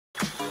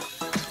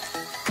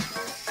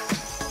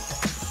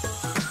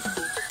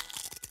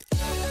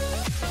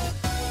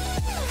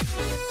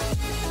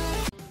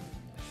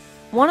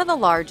One of the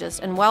largest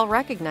and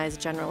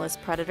well-recognized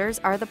generalist predators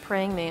are the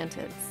praying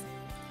mantids.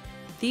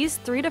 These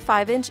 3 to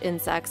 5 inch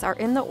insects are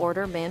in the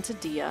order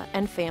Mantidea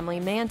and family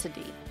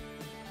Mantidae.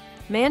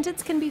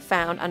 Mantids can be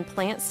found on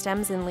plant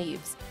stems and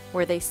leaves,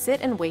 where they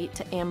sit and wait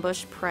to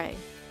ambush prey.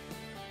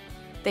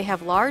 They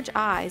have large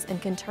eyes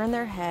and can turn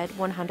their head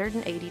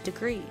 180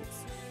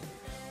 degrees.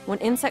 When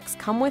insects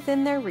come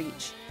within their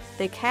reach,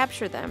 they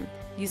capture them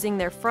using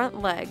their front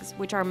legs,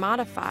 which are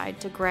modified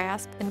to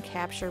grasp and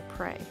capture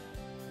prey.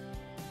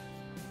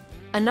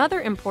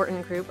 Another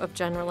important group of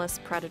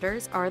generalist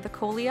predators are the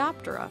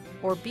Coleoptera,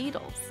 or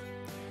beetles.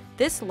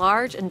 This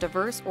large and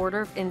diverse order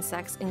of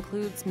insects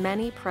includes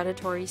many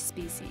predatory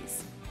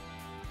species.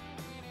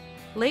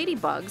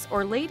 Ladybugs,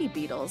 or lady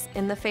beetles,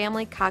 in the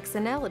family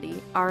Coccinellidae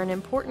are an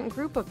important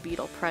group of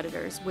beetle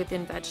predators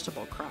within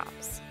vegetable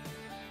crops.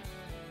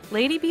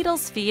 Lady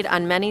beetles feed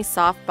on many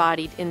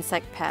soft-bodied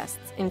insect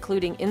pests,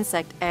 including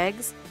insect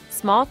eggs,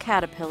 small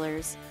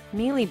caterpillars,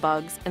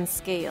 mealybugs, and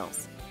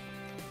scales.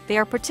 They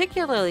are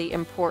particularly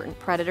important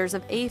predators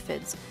of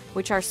aphids,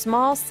 which are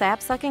small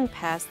sap-sucking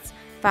pests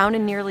found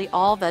in nearly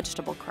all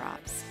vegetable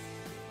crops.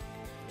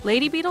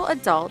 Lady beetle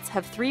adults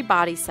have 3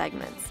 body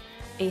segments: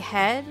 a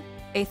head,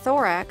 a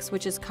thorax,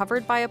 which is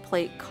covered by a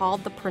plate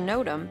called the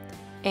pronotum,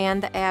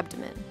 and the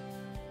abdomen.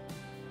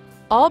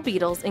 All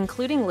beetles,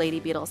 including lady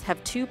beetles,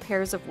 have 2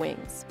 pairs of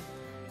wings.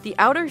 The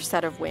outer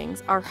set of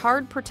wings are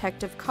hard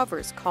protective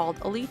covers called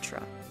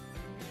elytra.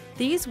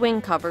 These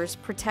wing covers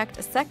protect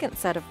a second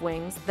set of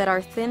wings that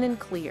are thin and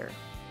clear.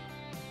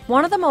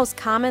 One of the most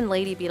common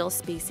lady beetle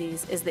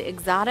species is the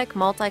exotic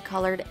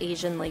multicolored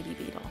Asian lady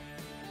beetle.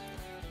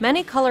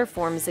 Many color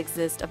forms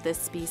exist of this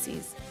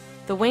species.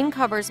 The wing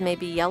covers may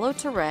be yellow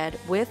to red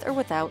with or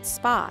without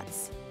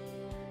spots.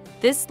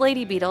 This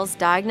lady beetle's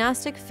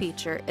diagnostic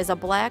feature is a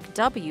black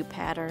W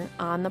pattern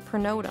on the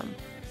pronotum.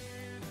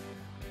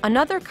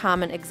 Another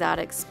common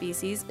exotic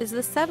species is the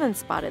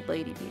 7-spotted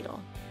lady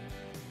beetle.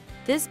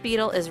 This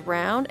beetle is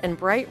round and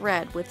bright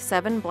red with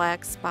 7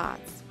 black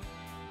spots.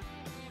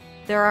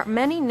 There are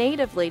many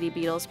native lady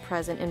beetles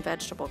present in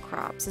vegetable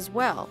crops as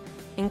well,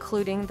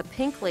 including the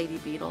pink lady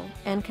beetle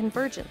and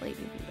convergent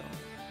lady beetle.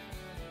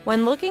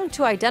 When looking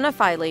to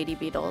identify lady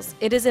beetles,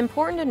 it is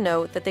important to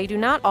note that they do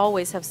not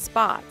always have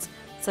spots,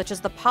 such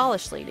as the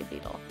polished lady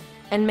beetle,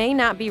 and may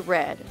not be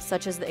red,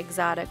 such as the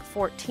exotic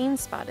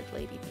 14-spotted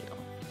lady beetle.